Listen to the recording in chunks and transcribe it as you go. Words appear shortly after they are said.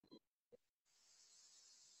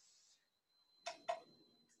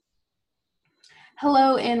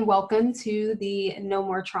Hello and welcome to the No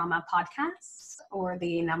More Trauma podcast, or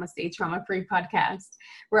the Namaste Trauma Free podcast,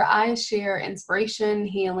 where I share inspiration,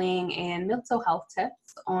 healing, and mental health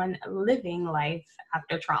tips on living life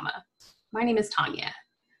after trauma. My name is Tanya,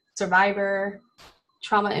 survivor,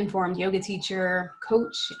 trauma-informed yoga teacher,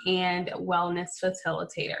 coach, and wellness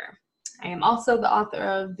facilitator. I am also the author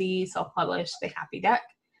of the self-published The Happy Deck,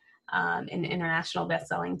 an international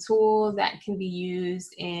best-selling tool that can be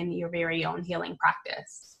used in your very own healing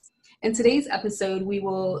practice. In today's episode, we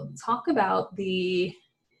will talk about the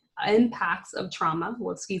impacts of trauma.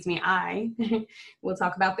 I will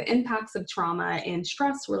talk about the impacts of trauma and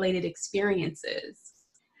stress-related experiences.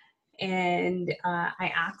 And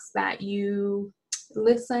I ask that you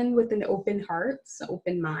listen with an open heart,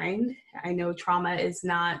 open mind. I know trauma is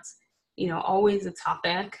not always a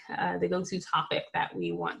topic, the go-to topic that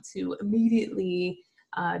we want to immediately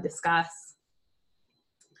discuss.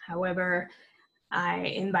 However, I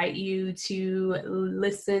invite you to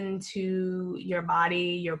listen to your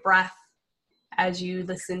body, your breath, as you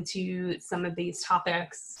listen to some of these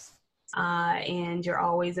topics. And you're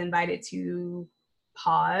always invited to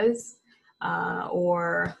pause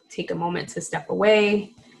or take a moment to step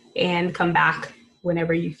away and come back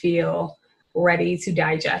whenever you feel ready to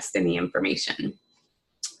digest any information.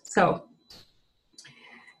 So,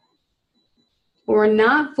 when we're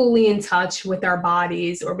not fully in touch with our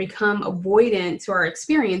bodies or become avoidant to our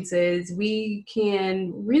experiences, we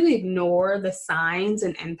can really ignore the signs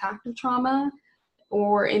and impact of trauma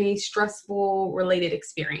or any stressful related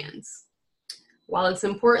experience. While it's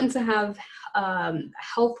important to have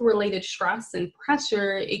health-related stress and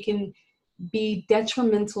pressure, it can be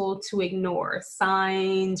detrimental to ignore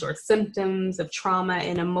signs or symptoms of trauma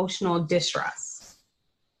and emotional distress.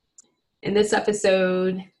 In this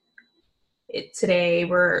episode, today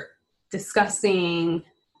we're discussing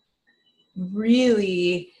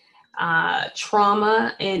really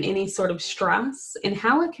trauma and any sort of stress and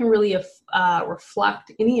how it can really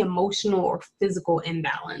reflect any emotional or physical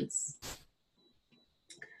imbalance.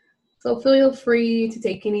 So feel free to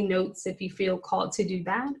take any notes if you feel called to do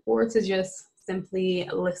that, or to just simply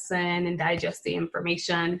listen and digest the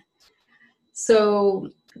information. So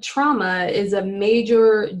trauma is a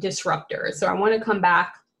major disruptor. So I want to come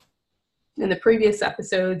back. In the previous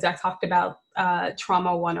episodes, I talked about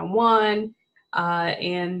Trauma 101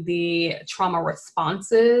 and the trauma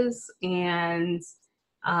responses. And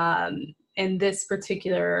in this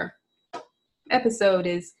particular episode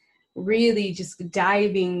is really just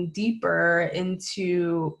diving deeper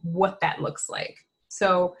into what that looks like.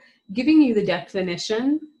 So giving you the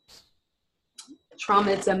definition,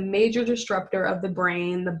 trauma is a major disruptor of the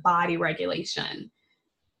brain, the body regulation.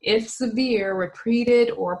 If severe,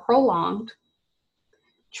 repeated, or prolonged,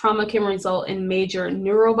 trauma can result in major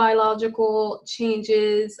neurobiological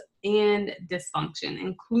changes and dysfunction,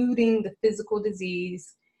 including the physical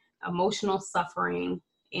disease, emotional suffering,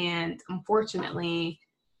 and unfortunately,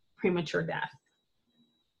 premature death.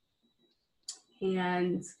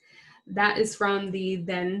 And that is from the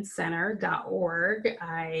thencenter.org.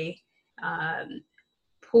 I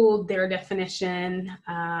pulled their definition.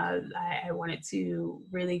 I wanted to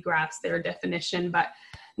really grasp their definition, but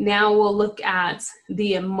now we'll look at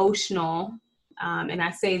the emotional. And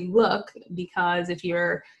I say look because if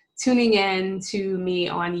you're tuning in to me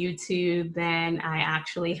on YouTube, then I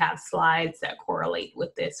actually have slides that correlate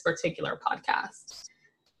with this particular podcast.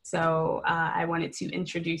 So I wanted to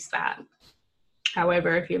introduce that.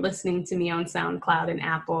 However, if you're listening to me on SoundCloud and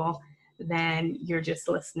Apple, then you're just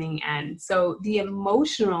listening in. So the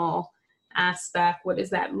emotional aspect, what does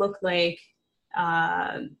that look like?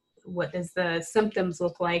 What does the symptoms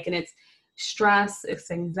look like? And it's stress,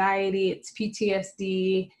 it's anxiety, it's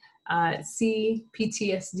PTSD,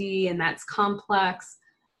 CPTSD, and that's complex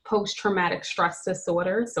post-traumatic stress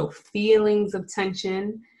disorder. So feelings of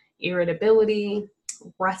tension, irritability,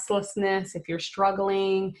 restlessness, if you're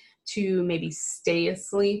struggling to maybe stay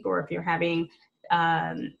asleep, or if you're having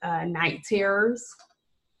night terrors,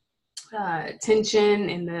 tension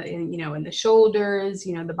in the shoulders,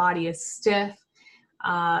 the body is stiff.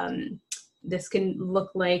 This can look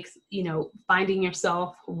like, finding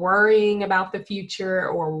yourself worrying about the future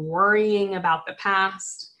or worrying about the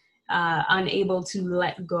past, unable to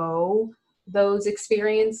let go those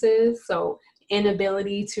experiences. So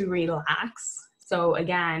inability to relax. So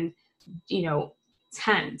again,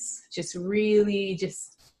 tense, just really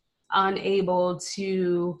just unable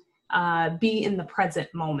to be in the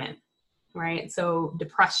present moment, right? So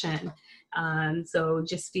depression, so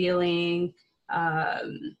just feeling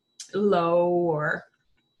low or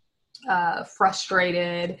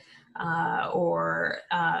frustrated, or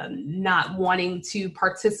not wanting to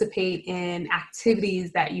participate in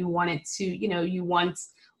activities that you wanted to, you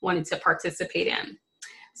once wanted to participate in.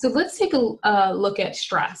 So let's take a look at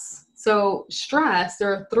stress. So stress,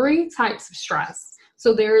 there are 3 types of stress.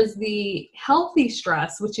 So there's the healthy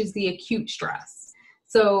stress, which is the acute stress.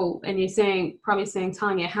 So, and you're probably saying,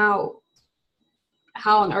 Tanya, how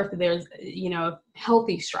on earth there's,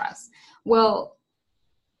 healthy stress? Well,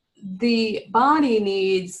 the body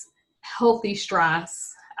needs healthy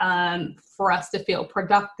stress for us to feel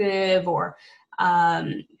productive, or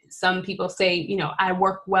some people say, I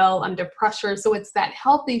work well under pressure. So it's that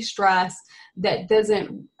healthy stress that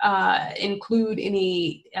doesn't include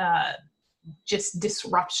any just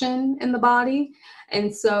disruption in the body.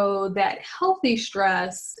 And so that healthy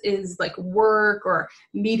stress is like work or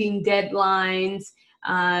meeting deadlines.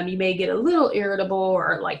 You may get a little irritable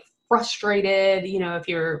or like frustrated, if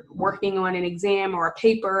you're working on an exam or a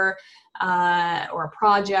paper or a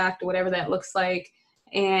project or whatever that looks like,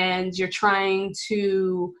 and you're trying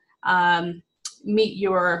to meet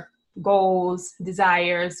your goals,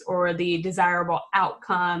 desires, or the desirable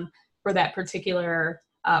outcome for that particular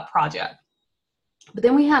project. But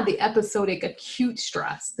then we have the episodic acute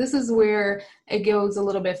stress. This is where it goes a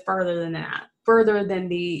little bit further than that, further than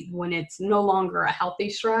when it's no longer a healthy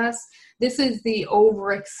stress. This is the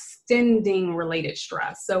overextending related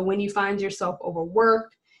stress. So when you find yourself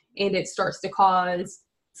overworked and it starts to cause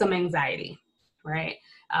some anxiety, right?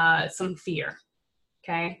 Some fear,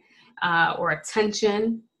 okay? Or a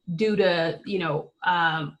tension due to,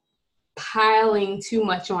 piling too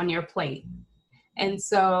much on your plate. And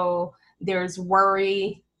so there's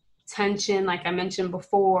worry, tension, like I mentioned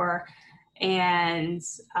before, and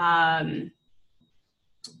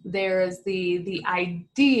there's the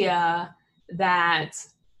idea that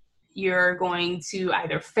you're going to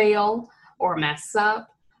either fail or mess up,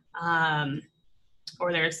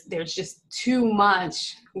 or there's just too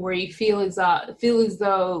much where you feel as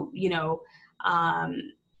though you're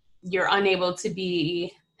unable to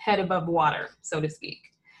be head above water, so to speak.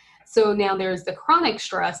 So now there's the chronic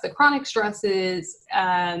stress. The chronic stress is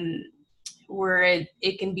where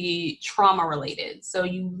it can be trauma related. So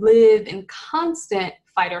you live in constant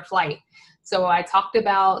fight or flight. So I talked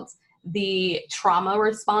about the trauma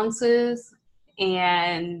responses,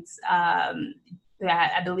 and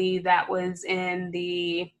that I believe that was in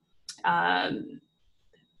the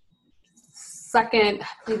second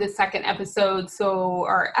episode. So,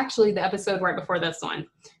 or actually the episode right before this one.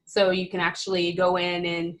 So you can actually go in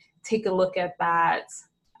and take a look at that,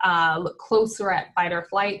 look closer at fight or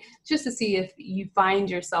flight, just to see if you find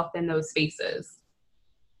yourself in those spaces.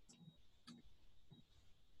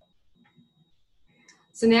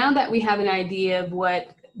 So now that we have an idea of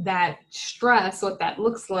what that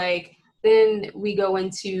looks like, then we go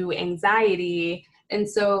into anxiety. And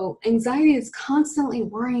so anxiety is constantly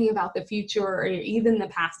worrying about the future or even the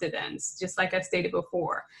past events. Just like I stated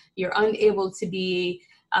before, you're unable to be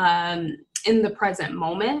in the present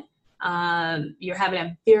moment. You're having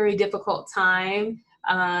a very difficult time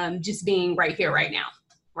just being right here, right now,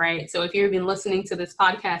 right? So if you're even listening to this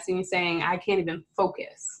podcast and you're saying, I can't even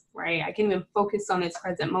focus, right? I can't even focus on this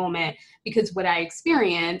present moment because what I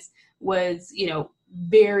experienced was,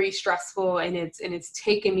 very stressful, and it's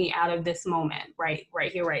taken me out of this moment, right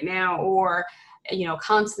here, right now, or,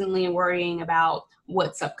 constantly worrying about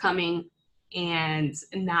what's upcoming and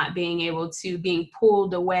not being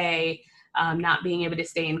pulled away, not being able to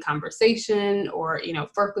stay in conversation or,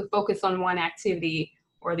 focus on one activity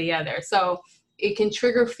or the other. So it can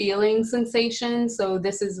trigger feeling sensations. So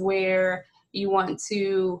this is where you want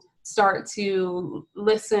to start to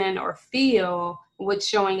listen or feel what's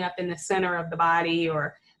showing up in the center of the body,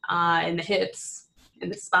 or in the hips, in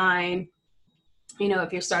the spine,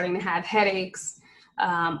 if you're starting to have headaches,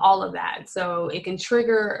 all of that. So it can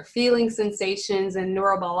trigger feeling sensations and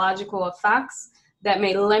neurobiological effects that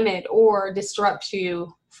may limit or disrupt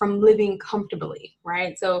you from living comfortably,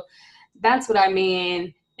 right? So that's what I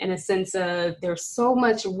mean in a sense of there's so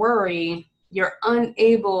much worry, you're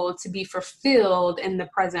unable to be fulfilled in the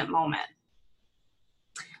present moment.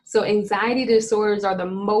 So anxiety disorders are the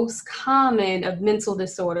most common of mental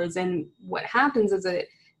disorders. And what happens is it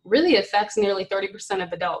really affects nearly 30%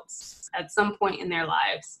 of adults at some point in their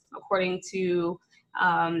lives, according to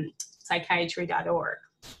psychiatry.org.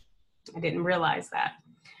 I didn't realize that.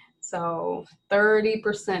 So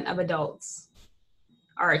 30% of adults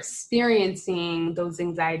are experiencing those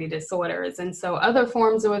anxiety disorders. And so other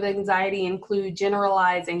forms of anxiety include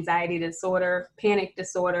generalized anxiety disorder, panic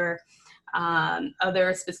disorder,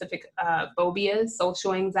 other specific phobias,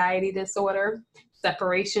 social anxiety disorder,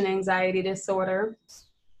 separation anxiety disorder,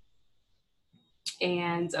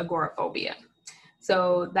 and agoraphobia.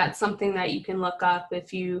 So that's something that you can look up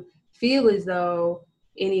if you feel as though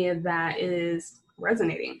any of that is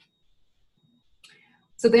resonating.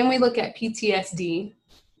 So then we look at PTSD,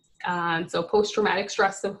 so post-traumatic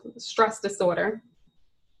stress disorder,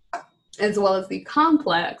 as well as the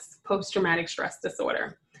complex post-traumatic stress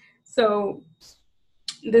disorder. So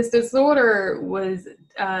this disorder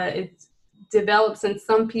it develops in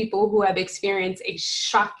some people who have experienced a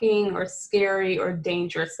shocking or scary or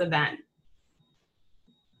dangerous event.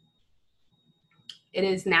 It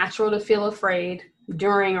is natural to feel afraid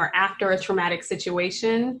during or after a traumatic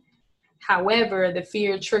situation. However, the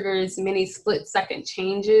fear triggers many split-second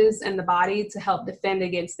changes in the body to help defend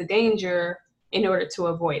against the danger in order to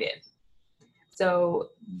avoid it. So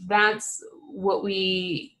that's what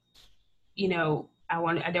we,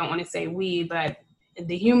 I don't want to say we, but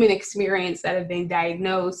the human experience that have been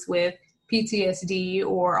diagnosed with PTSD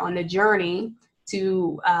or on the journey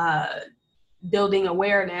to building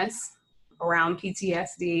awareness around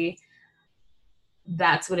PTSD,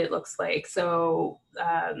 that's what it looks like. So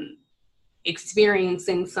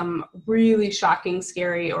experiencing some really shocking,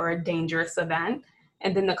 scary, or a dangerous event.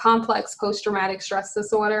 And then the complex post-traumatic stress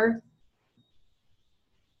disorder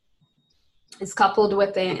is coupled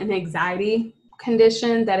with an anxiety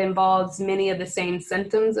condition that involves many of the same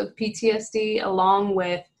symptoms of PTSD along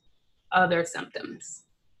with other symptoms.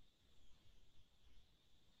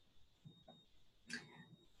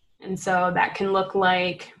 And so that can look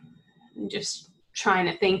like, just trying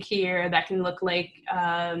to think here, that can look like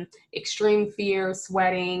extreme fear,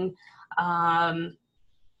 sweating,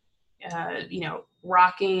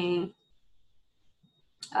 rocking,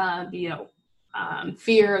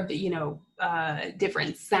 fear of,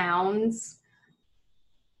 different sounds,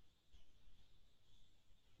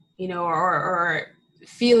 or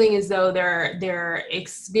feeling as though they're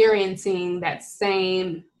experiencing that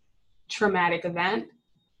same traumatic event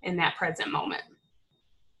in that present moment.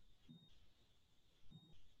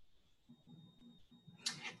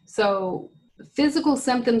 So physical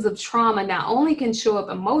symptoms of trauma not only can show up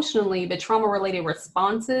emotionally, but trauma-related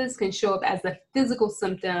responses can show up as the physical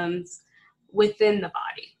symptoms within the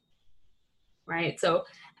body, right? So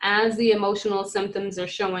as the emotional symptoms are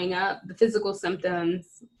showing up, the physical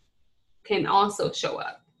symptoms can also show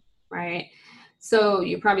up, right? So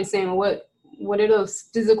you're probably saying, well, what do those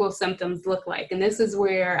physical symptoms look like? And this is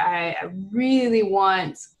where I really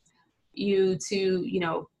want you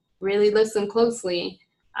to, really listen closely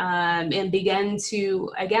and begin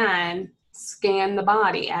to, again, scan the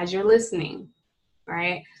body as you're listening,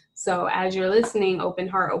 right? So as you're listening, open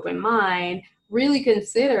heart, open mind, really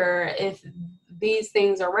consider if these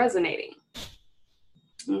things are resonating.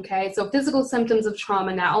 Okay, so physical symptoms of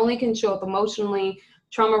trauma not only can show up emotionally,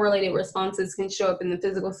 trauma-related responses can show up in the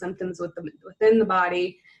physical symptoms within the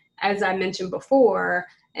body, as I mentioned before.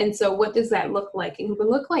 And so what does that look like? It can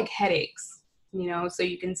look like headaches, so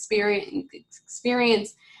you can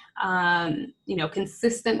experience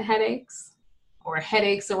consistent headaches or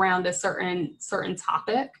headaches around a certain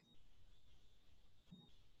topic,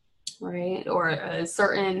 right? Or a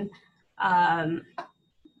certain,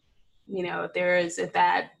 if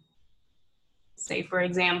that, say for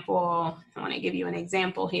example, I want to give you an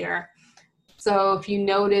example here. So if you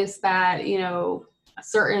notice that, a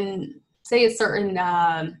certain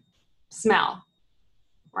smell,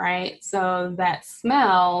 right? So that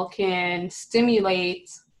smell can stimulate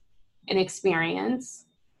an experience,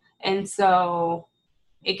 and so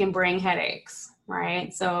it can bring headaches,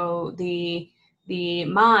 right? So the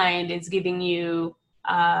mind is giving you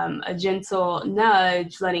a gentle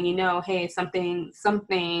nudge, letting you know, hey, something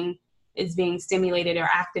is being stimulated or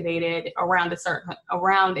activated around a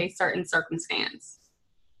certain circumstance.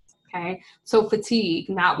 Okay, so fatigue,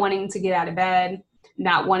 not wanting to get out of bed,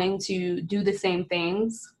 not wanting to do the same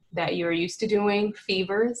things that you're used to doing,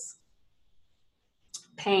 fevers,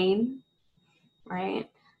 pain, right?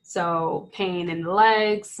 So pain in the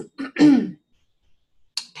legs,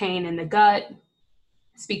 pain in the gut.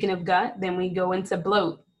 Speaking of gut, then we go into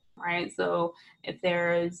bloat, right? So if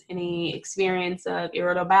there's any experience of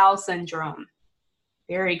irritable bowel syndrome,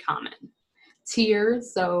 very common.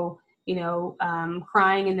 Tears, so,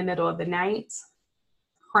 crying in the middle of the night,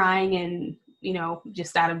 crying and,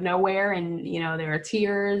 just out of nowhere, and, there are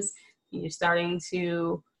tears, you're starting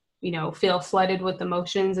to, feel flooded with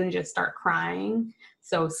emotions and just start crying.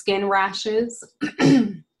 So skin rashes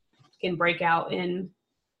can break out in,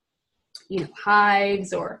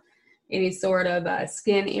 hives or any sort of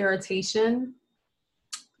skin irritation.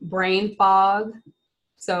 Brain fog,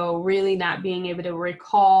 so really not being able to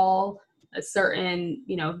recall a certain,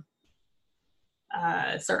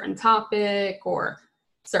 a certain topic or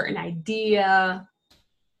certain idea,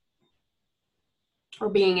 or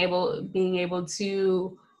being able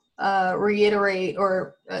to reiterate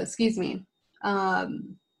or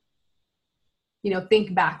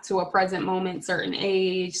think back to a present moment, certain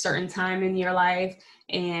age, certain time in your life,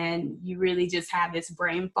 and you really just have this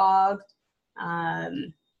brain fog,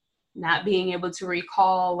 not being able to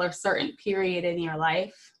recall a certain period in your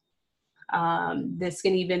life. This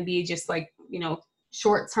can even be just like,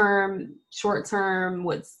 short-term,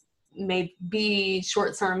 what's may be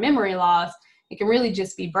short-term memory loss. It can really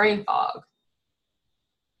just be brain fog.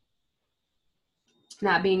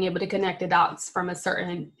 Not being able to connect the dots from a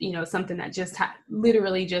certain, something that just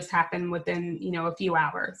literally just happened within, a few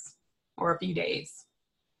hours or a few days.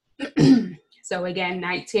 So again,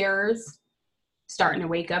 night terrors, starting to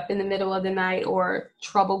wake up in the middle of the night, or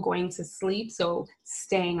trouble going to sleep, so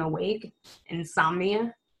staying awake,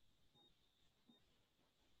 insomnia,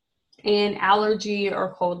 and allergy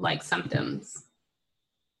or cold-like symptoms.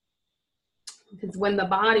 Because when the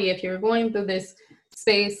body, if you're going through this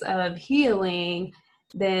space of healing,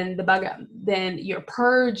 then you're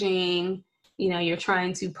purging, you're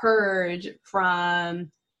trying to purge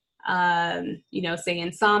from, say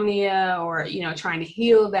insomnia, or, trying to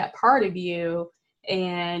heal that part of you.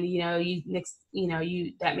 And,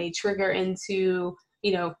 that may trigger into,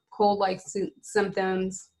 cold-like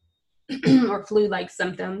symptoms or flu-like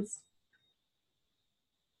symptoms.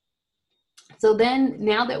 So then,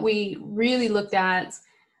 now that we really looked at,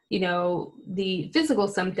 the physical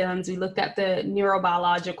symptoms, we looked at the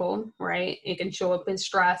neurobiological, right? It can show up as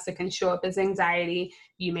stress. It can show up as anxiety.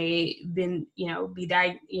 You may be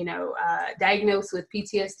diagnosed with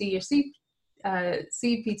PTSD or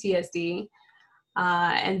CPTSD.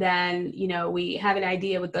 And then, we have an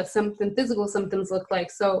idea what the physical symptoms look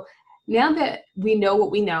like. So now that we know what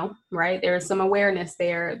we know, right, there's some awareness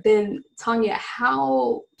there, then Tanya,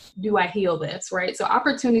 how do I heal this, right? So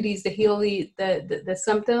opportunities to heal the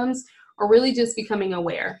symptoms are really just becoming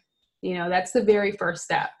aware. That's the very first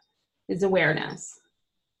step, is awareness.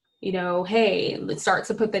 Hey, let's start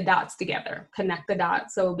to put the dots together, connect the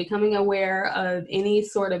dots. So becoming aware of any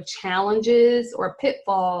sort of challenges or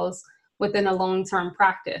pitfalls within a long-term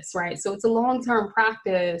practice, right? So it's a long-term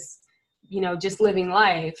practice, just living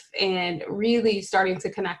life and really starting to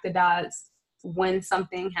connect the dots when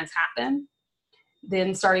something has happened,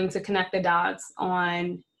 then starting to connect the dots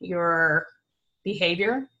on your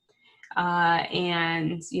behavior.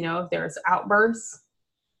 And, if there's outbursts,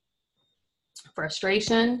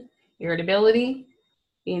 frustration, irritability,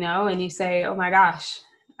 and you say, oh my gosh,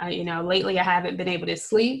 lately I haven't been able to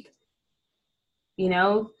sleep,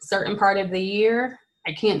 certain part of the year,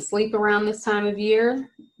 I can't sleep around this time of year,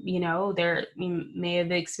 you may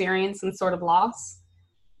have experienced some sort of loss,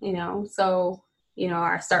 so,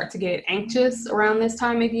 I start to get anxious around this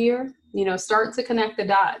time of year, start to connect the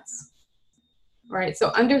dots, right? So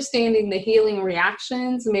understanding the healing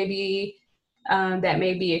reactions maybe that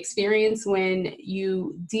may be experienced when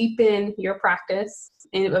you deepen your practice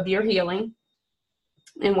of your healing.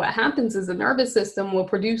 And what happens is the nervous system will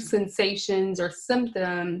produce sensations or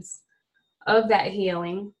symptoms of that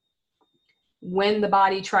healing when the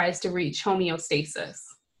body tries to reach homeostasis.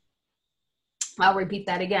 I'll repeat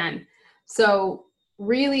that again. So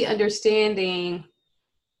really understanding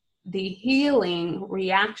the healing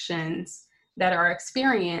reactions that are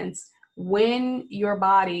experienced when your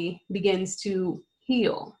body begins to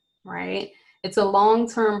heal, right? It's a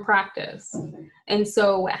long-term practice. And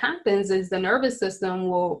so what happens is the nervous system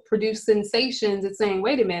will produce sensations. It's saying,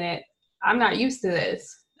 wait a minute, I'm not used to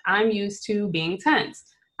this. I'm used to being tense.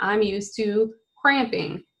 I'm used to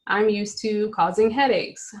cramping. I'm used to causing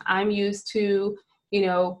headaches. I'm used to,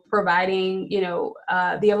 providing,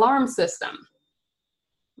 the alarm system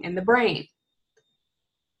in the brain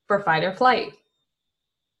for fight or flight.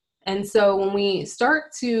 And so when we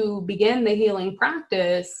start to begin the healing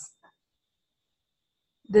practice,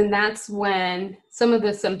 then that's when some of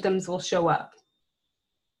the symptoms will show up.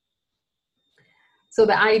 So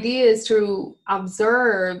the idea is to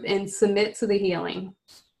observe and submit to the healing.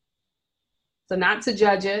 So not to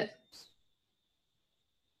judge it,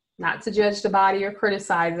 not to judge the body or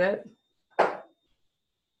criticize it,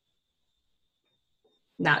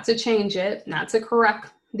 not to change it, not to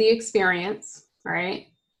correct the experience, right?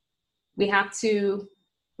 We have to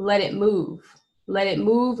let it move, let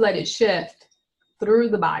it shift through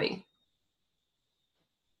the body.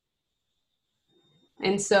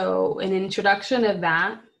 And so an introduction of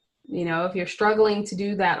that, if you're struggling to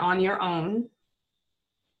do that on your own,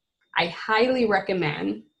 I highly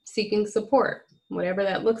recommend seeking support, whatever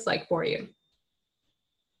that looks like for you.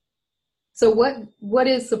 So what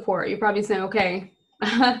is support? You're probably saying, okay,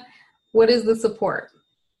 what is the support?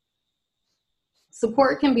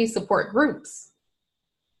 Support can be support groups,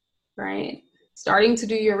 right? Starting to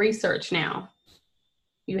do your research now.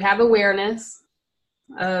 You have awareness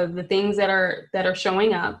of the things that are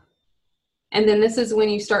showing up. And then this is when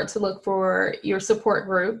you start to look for your support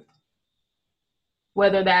group,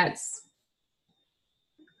 whether that's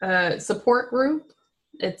a support group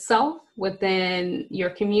itself within your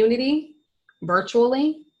community,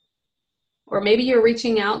 virtually, or maybe you're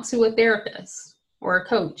reaching out to a therapist or a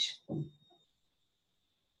coach.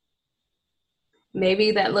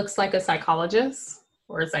 Maybe that looks like a psychologist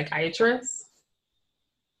or a psychiatrist.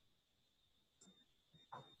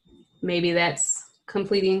 Maybe that's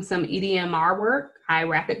completing some EDMR work, eye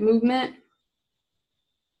rapid movement.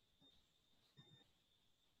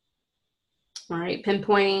 All right,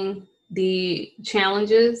 pinpointing the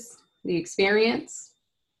challenges, the experience,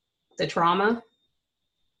 the trauma.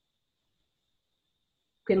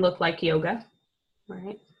 Can look like yoga,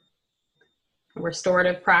 right? A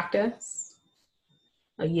restorative practice,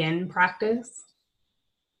 a yin practice,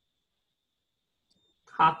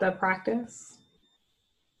 hatha practice.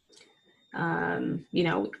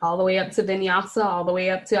 All the way up to vinyasa, all the way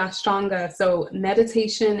up to ashtanga. So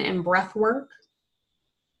meditation and breath work.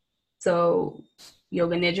 So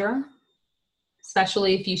yoga nidra,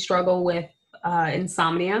 especially if you struggle with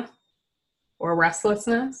insomnia or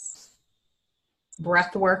restlessness.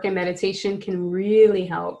 Breath work and meditation can really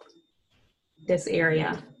help this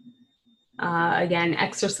area. Again,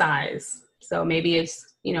 exercise. So maybe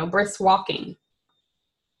it's, brisk walking.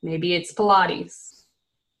 Maybe it's Pilates.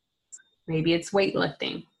 Maybe it's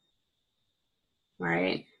weightlifting,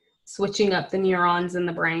 right? Switching up the neurons in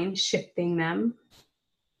the brain, shifting them.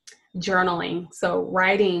 Journaling. So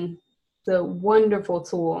writing, the wonderful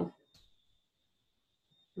tool,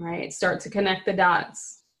 right? Start to connect the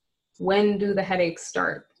dots. When do the headaches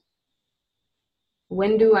start?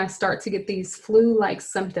 When do I start to get these flu-like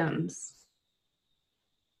symptoms?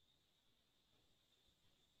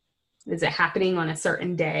 Is it happening on a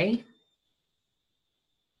certain day?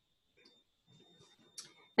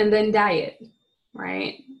 And then diet,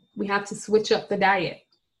 right? We have to switch up the diet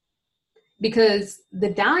because the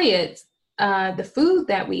diet, the food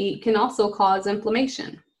that we eat can also cause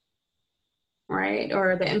inflammation, right?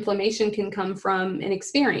 Or the inflammation can come from an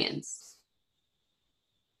experience.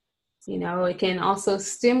 It can also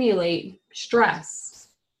stimulate stress.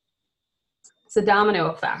 It's a domino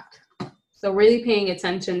effect. So really paying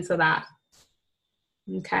attention to that.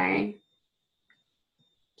 Okay.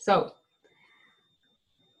 So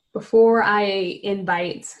before I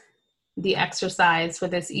invite the exercise for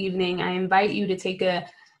this evening, I invite you to take a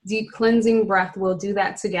deep cleansing breath. We'll do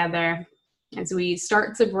that together as we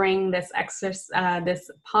start to bring this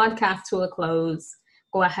this podcast to a close.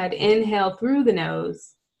 Go ahead, inhale through the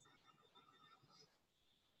nose.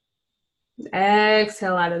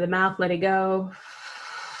 Exhale out of the mouth, let it go.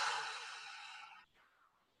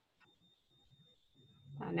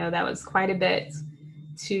 I know that was quite a bit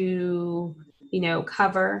to,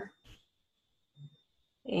 cover.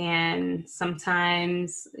 And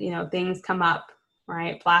sometimes, things come up,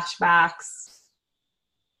 right? Flashbacks,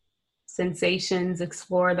 sensations,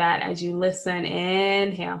 explore that as you listen.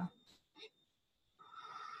 Inhale.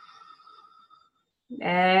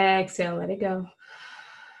 Exhale, let it go.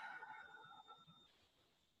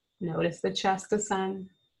 Notice the chest ascend.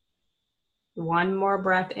 One more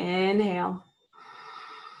breath, inhale.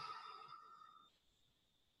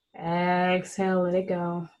 Exhale, let it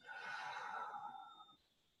go.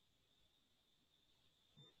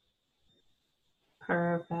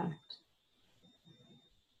 Perfect.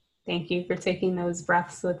 Thank you for taking those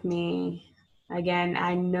breaths with me. Again,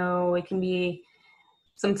 I know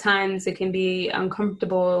sometimes it can be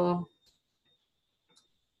uncomfortable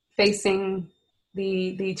facing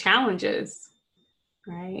the challenges,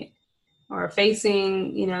 right? Or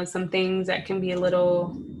facing, some things that can be a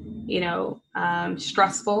little,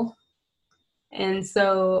 stressful. And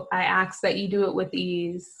so I ask that you do it with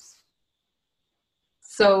ease.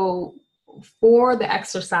 So for the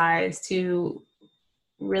exercise to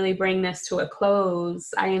really bring this to a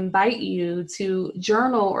close, I invite you to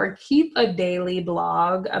journal or keep a daily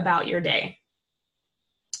blog about your day.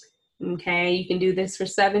 Okay, you can do this for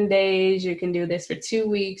 7 days, you can do this for 2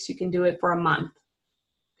 weeks, you can do it for a month.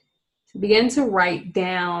 So begin to write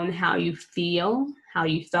down how you feel, how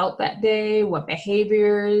you felt that day, what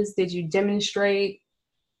behaviors did you demonstrate,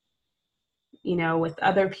 with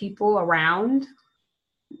other people around,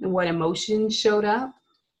 what emotions showed up.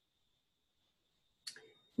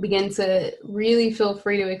 Begin to really feel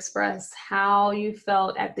free to express how you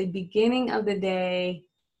felt at the beginning of the day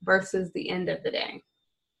versus the end of the day.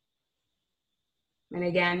 And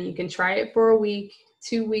again, you can try it for a week,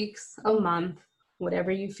 2 weeks, a month, whatever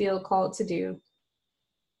you feel called to do.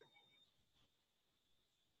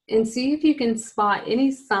 And see if you can spot any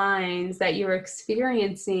signs that you're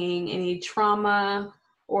experiencing any trauma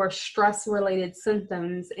or stress-related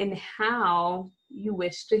symptoms and how you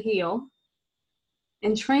wish to heal,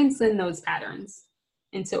 and transcend those patterns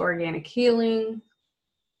into organic healing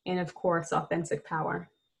and, of course, authentic power.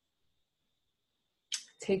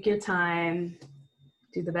 Take your time,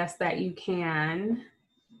 do the best that you can,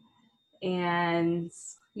 and,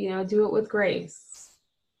 do it with grace.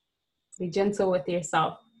 Be gentle with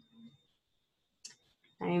yourself.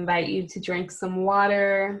 I invite you to drink some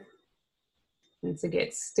water and to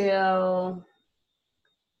get still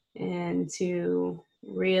and to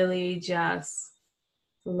really just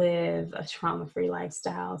live a trauma-free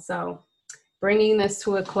lifestyle. So bringing this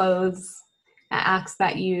to a close, I ask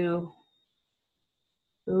that you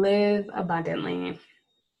live abundantly,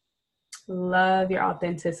 love your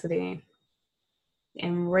authenticity,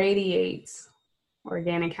 and radiate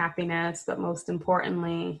organic happiness, but most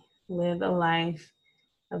importantly, live a life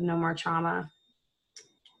of no more trauma.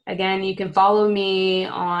 Again, you can follow me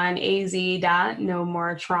on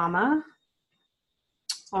az.nomoretrauma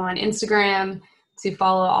on Instagram to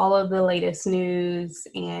follow all of the latest news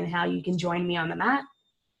and how you can join me on the mat.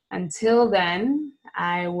 Until then,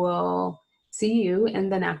 I will see you in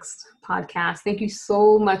the next podcast. Thank you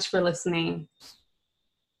so much for listening.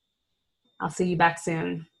 I'll see you back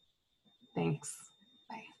soon. Thanks.